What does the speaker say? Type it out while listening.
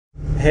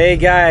Hey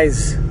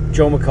guys,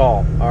 Joe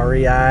McCall,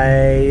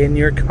 REI in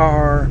your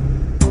car.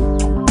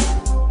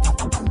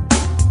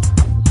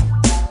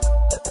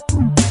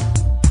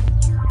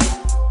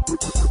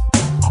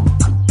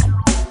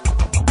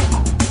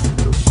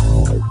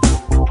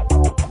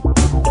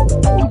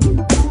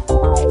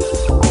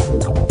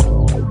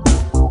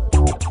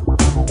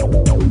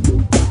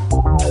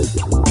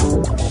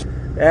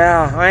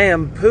 Yeah, I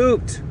am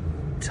pooped,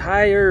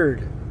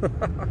 tired.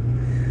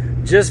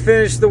 Just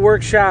finished the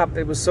workshop.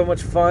 It was so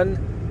much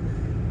fun.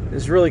 It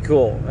was really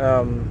cool.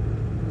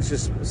 It's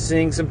just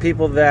seeing some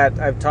people that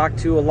I've talked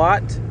to a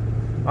lot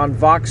on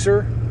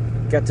Voxer.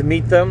 Got to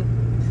meet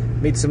them,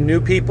 meet some new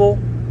people.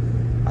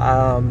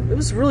 It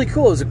was really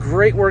cool. It was a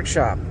great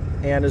workshop,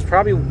 and it was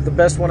probably the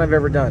best one I've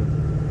ever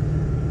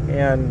done.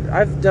 And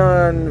I've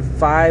done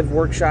 5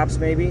 workshops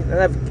maybe, and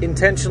I've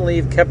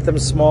intentionally kept them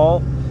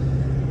small.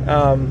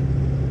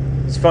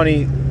 It's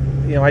funny,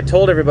 I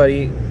told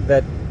everybody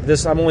that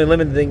I'm only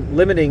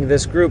limiting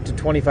this group to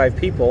 25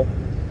 people,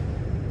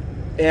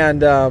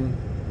 and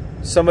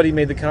somebody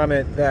made the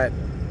comment that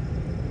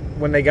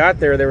when they got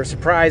there, they were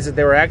surprised that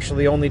there were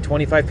actually only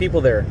 25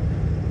 people there.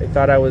 They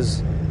thought I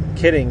was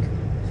kidding,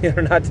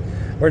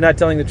 or not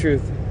telling the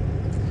truth.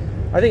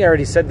 I think I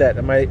already said that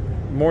in my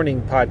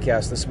morning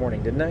podcast this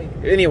morning, didn't I?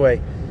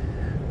 Anyway,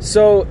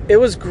 so it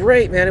was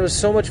great, man. It was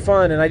so much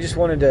fun, and I just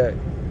wanted to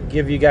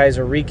give you guys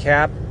a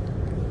recap,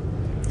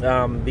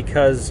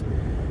 because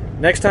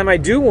next time I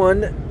do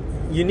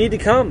one, you need to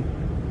come.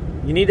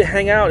 You need to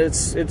hang out.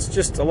 It's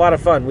just a lot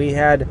of fun.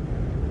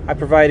 I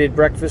provided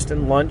breakfast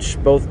and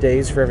lunch both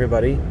days for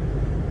everybody,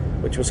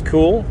 which was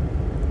cool,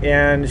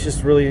 and it's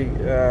just really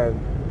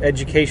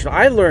educational.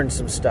 I learned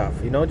some stuff.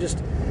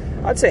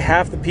 I'd say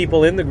half the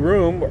people in the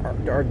room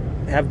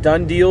have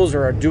done deals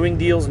or are doing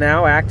deals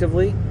now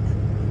actively,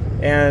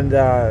 and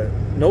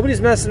nobody's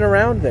messing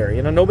around there.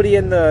 Nobody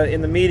in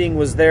the meeting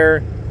was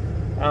there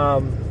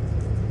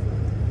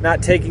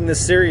not taking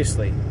this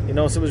seriously.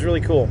 So it was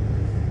really cool.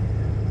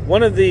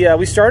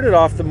 We started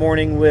off the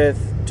morning with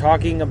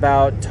talking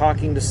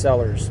to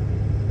sellers,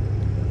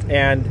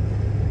 and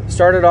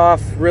started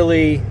off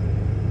really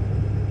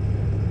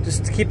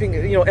just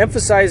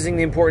emphasizing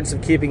the importance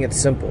of keeping it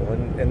simple,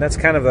 and that's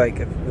kind of like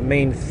the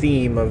main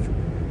theme of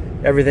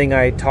everything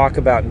I talk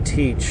about and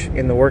teach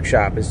in the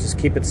workshop is just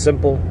keep it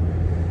simple.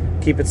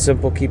 Keep it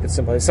simple, keep it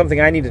simple. It's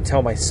something I need to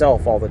tell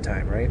myself all the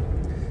time, right?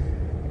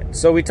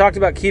 So we talked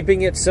about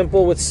keeping it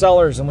simple with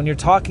sellers, and when you're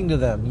talking to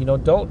them,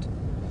 don't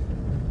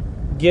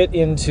get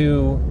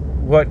into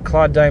what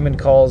Claude Diamond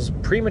calls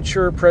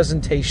premature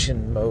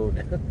presentation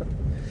mode.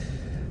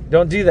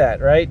 Don't do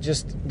that, right?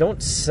 Just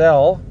don't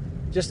sell,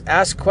 just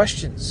ask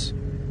questions,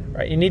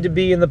 right? You need to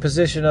be in the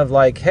position of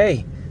like,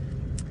 hey,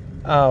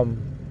 I'm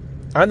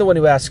the one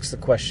who asks the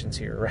questions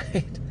here,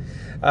 right?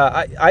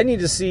 I need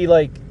to see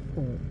like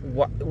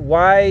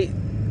why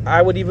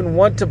I would even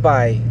want to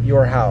buy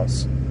your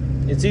house.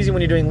 It's easy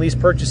when you're doing lease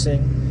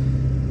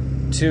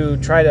purchasing to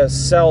try to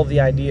sell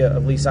the idea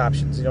of lease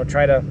options.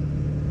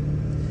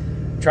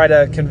 Try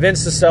to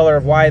convince the seller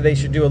of why they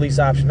should do a lease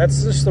option.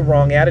 That's just the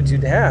wrong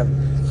attitude to have.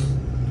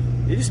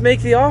 You just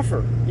make the offer,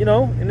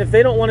 and if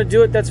they don't want to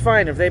do it, that's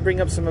fine. If they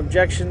bring up some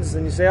objections,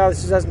 then you say, oh,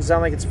 this doesn't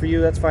sound like it's for you,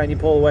 that's fine, you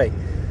pull away.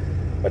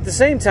 But at the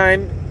same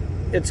time,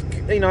 it's,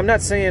 I'm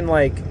not saying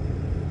like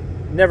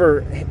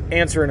never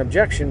answer an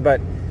objection,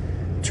 but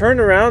turn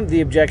around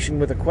the objection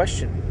with a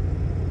question.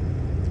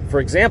 For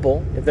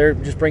example, if they're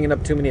just bringing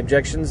up too many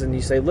objections and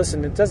you say,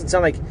 listen, it doesn't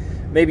sound like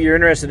maybe you're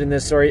interested in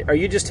this, or are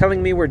you just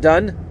telling me we're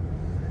done?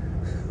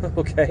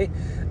 Okay,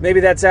 maybe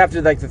that's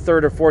after like the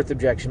 3rd or 4th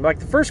objection. But like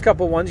the first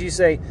couple ones, you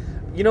say,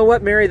 you know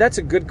what, Mary, that's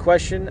a good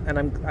question, and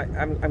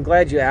I'm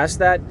glad you asked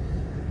that.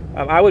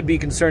 I would be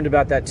concerned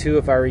about that too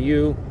if I were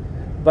you.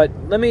 But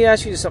let me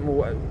ask you something.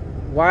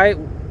 Why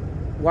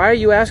are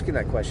you asking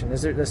that question?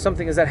 Has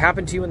that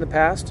happened to you in the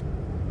past?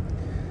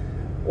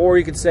 Or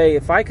you could say,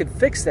 if I could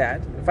fix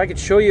that, if I could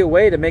show you a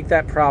way to make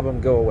that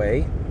problem go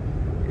away,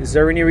 is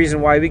there any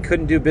reason why we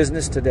couldn't do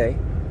business today?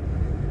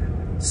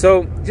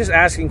 So just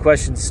asking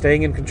questions,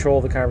 staying in control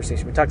of the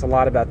conversation. We talked a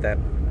lot about that.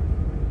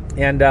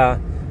 And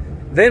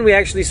then we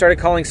actually started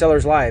calling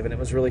sellers live, and it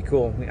was really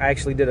cool. I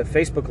actually did a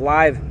Facebook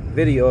Live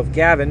video of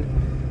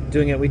Gavin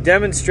doing it. We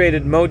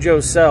demonstrated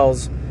Mojo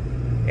Sells,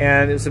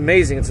 and it was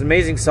amazing. It's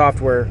amazing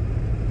software.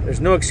 There's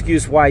no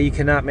excuse why you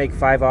cannot make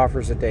 5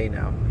 offers a day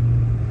now.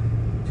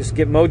 Just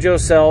get Mojo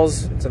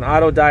Sells. It's an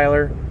auto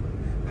dialer,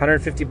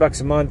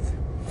 $150 a month.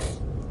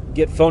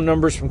 Get phone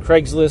numbers from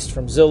Craigslist,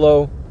 from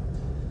Zillow.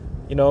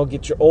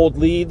 Get your old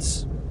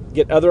leads,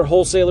 get other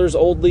wholesalers'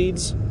 old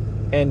leads,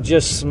 and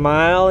just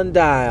smile and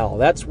dial.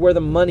 That's where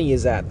the money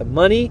is at. The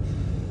money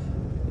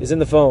is in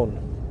the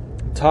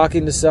phone.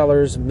 Talking to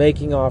sellers,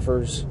 making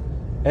offers.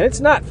 And it's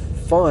not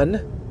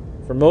fun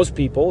for most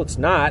people. It's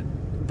not.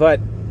 But,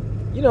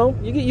 you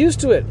get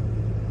used to it.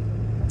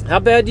 How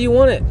bad do you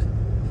want it?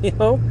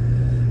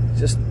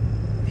 Just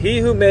he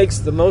who makes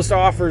the most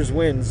offers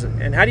wins.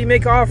 And how do you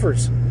make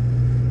offers?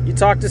 You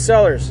talk to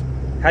sellers.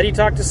 How do you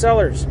talk to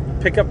sellers?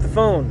 Pick up the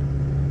phone.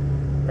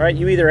 All right,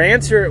 you either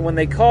answer it when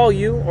they call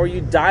you or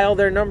you dial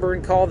their number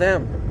and call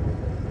them.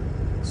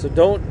 So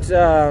don't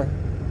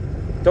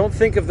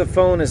think of the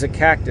phone as a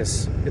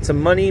cactus. It's a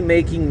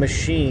money-making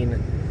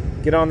machine.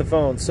 Get on the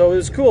phone. So it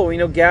was cool. You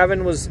know,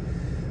 Gavin was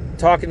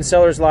talking to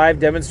sellers live,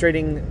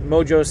 demonstrating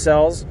Mojo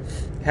Sells.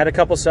 Had a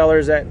couple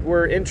sellers that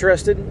were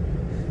interested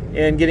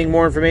in getting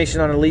more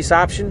information on a lease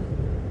option.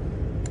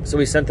 So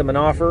we sent them an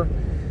offer.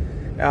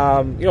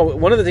 You know,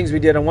 one of the things we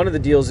did on one of the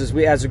deals is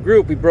as a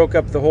group, we broke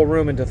up the whole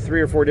room into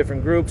 3 or 4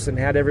 different groups and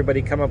had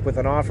everybody come up with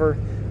an offer.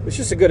 It was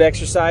just a good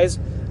exercise.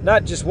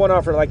 Not just one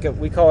offer,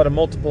 we call it a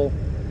multiple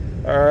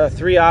or a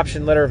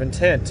 3-option letter of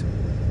intent.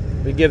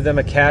 We give them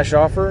a cash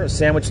offer, a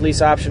sandwich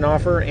lease option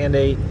offer, and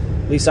a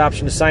lease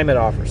option assignment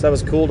offer. So that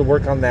was cool to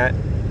work on that.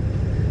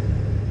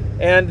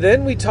 And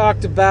then we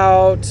talked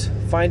about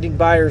finding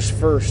buyers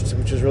first,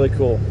 which was really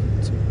cool.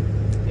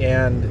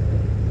 And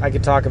I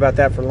could talk about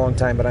that for a long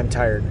time, but I'm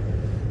tired.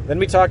 Then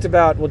we talked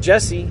about,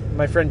 Jesse,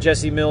 my friend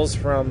Jesse Mills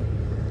from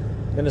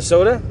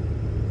Minnesota,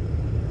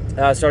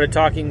 started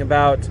talking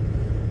about,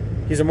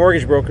 he's a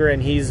mortgage broker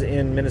and he's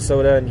in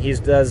Minnesota and he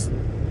does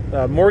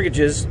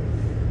mortgages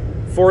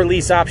for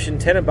lease option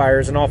tenant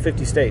buyers in all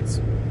 50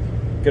 states.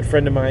 Good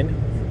friend of mine,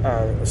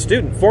 a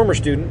student, former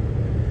student,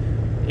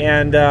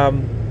 and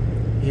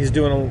he's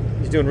doing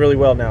really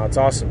well now. It's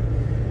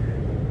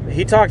awesome.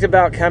 He talked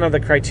about kind of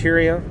the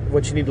criteria,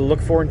 what you need to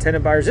look for in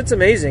tenant buyers. It's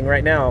amazing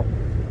right now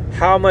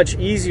how much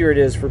easier it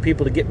is for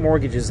people to get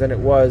mortgages than it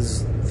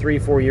was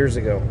 3-4 years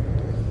ago.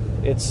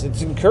 It's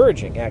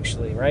encouraging,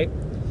 actually, right?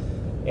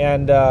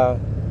 And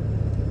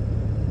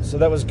so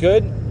that was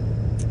good.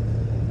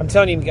 I'm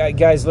telling you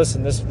guys,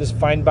 listen, this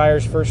find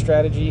buyers first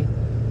strategy,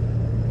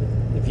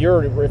 if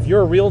you're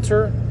a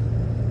realtor,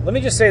 let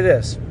me just say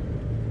this.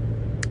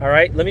 All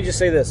right, let me just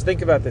say this.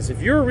 Think about this.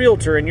 If you're a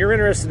realtor and you're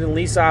interested in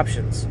lease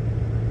options,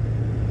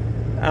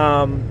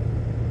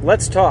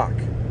 let's talk,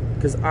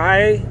 because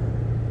I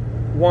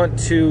want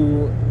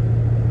to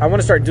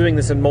start doing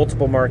this in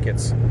multiple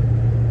markets.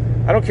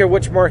 I don't care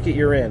which market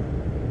you're in.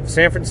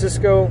 San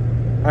Francisco,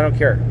 I don't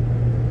care.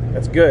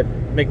 That's good.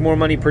 Make more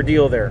money per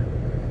deal there.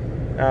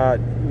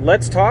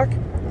 Let's talk,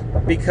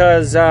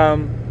 because I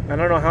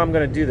don't know how I'm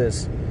going to do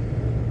this.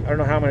 I don't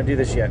know how I'm going to do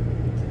this yet.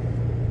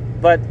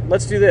 But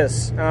let's do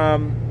this.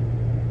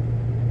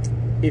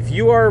 If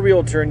you are a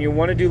realtor and you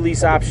want to do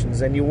lease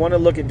options and you want to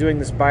look at doing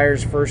this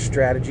buyer's first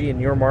strategy in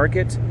your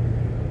market,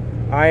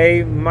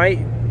 I might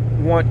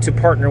want to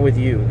partner with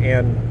you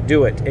and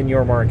do it in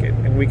your market,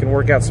 and we can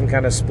work out some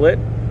kind of split.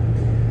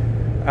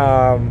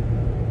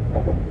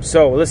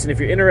 So listen, if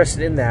you're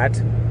interested in that,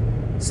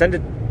 send a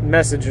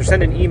message or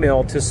send an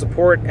email to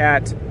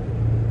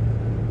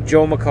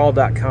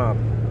support@joemccall.com.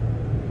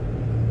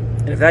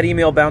 And if that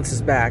email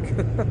bounces back,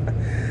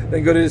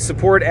 then go to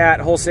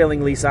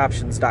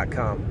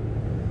support@wholesalingleaseoptions.com.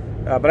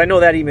 But I know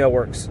that email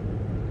works.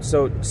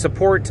 So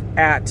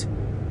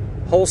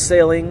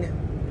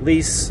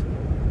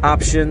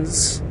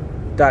support@wholesalingleaseoptions.com.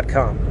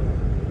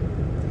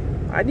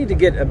 I need to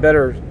get a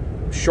better,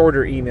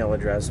 shorter email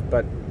address,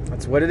 but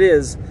that's what it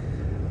is.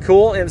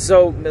 Cool. And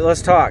so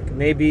let's talk.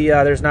 Maybe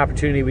there's an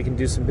opportunity we can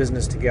do some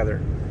business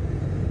together.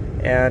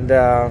 And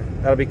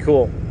that'll be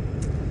cool.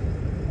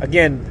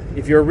 Again,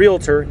 if you're a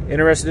realtor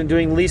interested in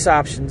doing lease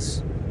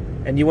options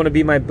and you want to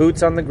be my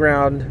boots on the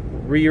ground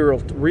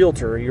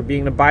realtor, you're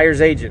being a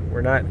buyer's agent.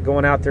 We're not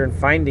going out there and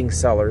finding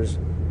sellers.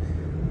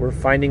 We're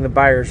finding the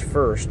buyers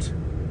first.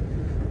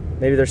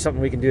 Maybe there's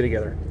something we can do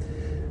together.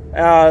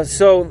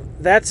 So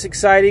that's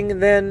exciting.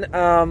 And then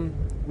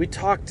we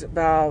talked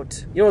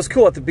about, it was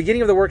cool. At the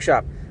beginning of the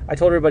workshop, I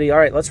told everybody, all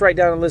right, let's write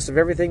down a list of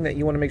everything that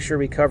you want to make sure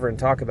we cover and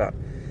talk about.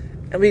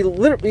 And we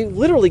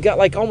literally got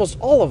like almost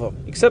all of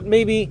them, except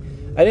maybe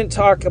I didn't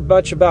talk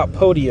much about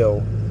Podio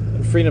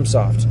and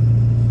FreedomSoft.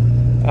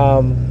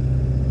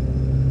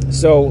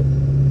 So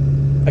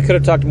I could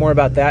have talked more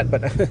about that,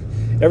 but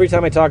every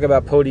time I talk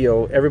about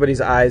Podio,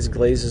 everybody's eyes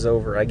glazes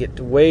over. I get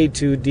way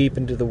too deep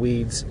into the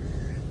weeds,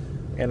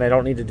 and I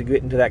don't need to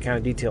get into that kind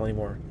of detail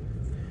anymore.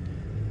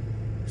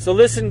 So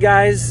listen,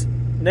 guys,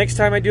 next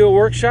time I do a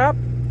workshop,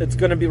 it's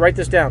going to be, write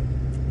this down,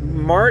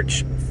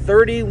 March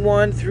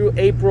 31 through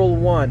April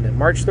 1,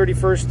 March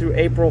 31st through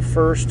April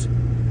 1st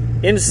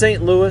in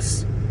St.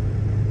 Louis.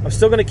 I'm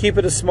still going to keep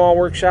it a small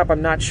workshop.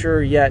 I'm not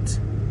sure yet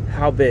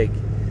how big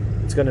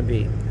it's going to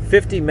be.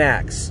 50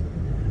 max.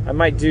 I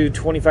might do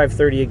 25,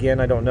 30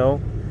 again. I don't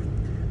know.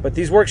 But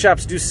these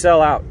workshops do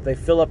sell out. They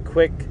fill up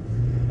quick.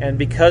 And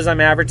because I'm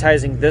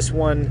advertising this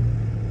one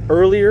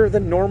earlier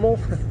than normal,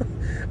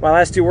 my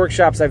last 2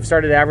 workshops, I've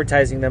started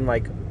advertising them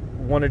like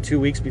 1 or 2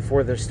 weeks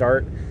before their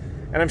start.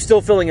 And I'm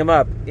still filling them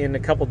up in a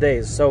couple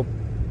days. So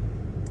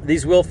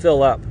these will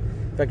fill up.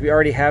 In fact, we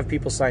already have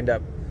people signed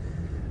up.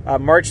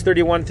 March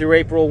 31 through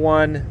April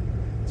 1.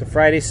 It's a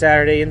Friday,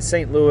 Saturday in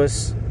St.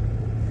 Louis.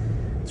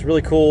 It's a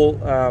really cool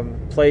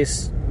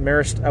place.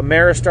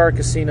 Ameristar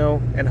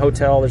Casino and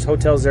Hotel. There's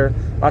hotels there.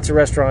 Lots of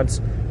restaurants.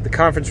 The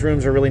conference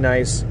rooms are really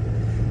nice.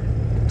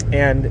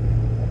 And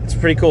it's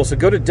pretty cool. So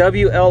go to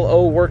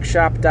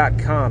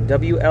WLOworkshop.com.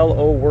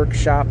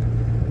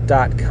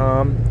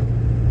 WLOworkshop.com.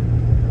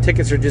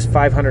 Tickets are just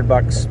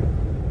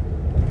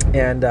 $500,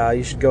 and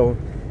you should go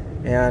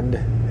and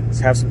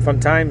have some fun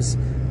times.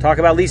 Talk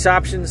about lease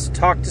options,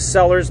 talk to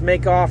sellers,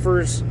 make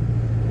offers,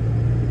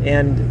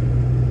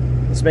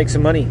 and let's make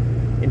some money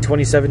in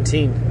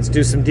 2017. Let's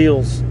do some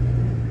deals.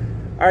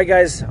 All right,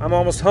 guys, I'm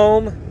almost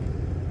home,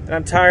 and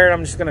I'm tired.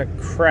 I'm just going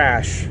to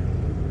crash.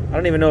 I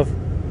don't even know if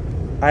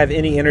I have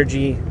any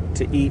energy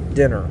to eat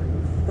dinner.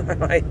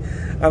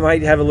 I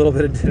might have a little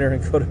bit of dinner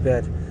and go to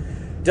bed.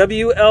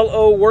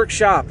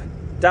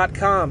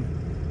 WLOworkshop.com.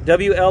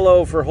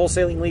 WLO for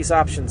wholesaling lease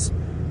options.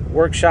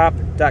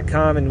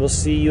 Workshop.com, and we'll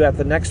see you at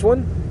the next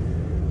one.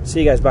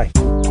 See you guys.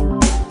 Bye.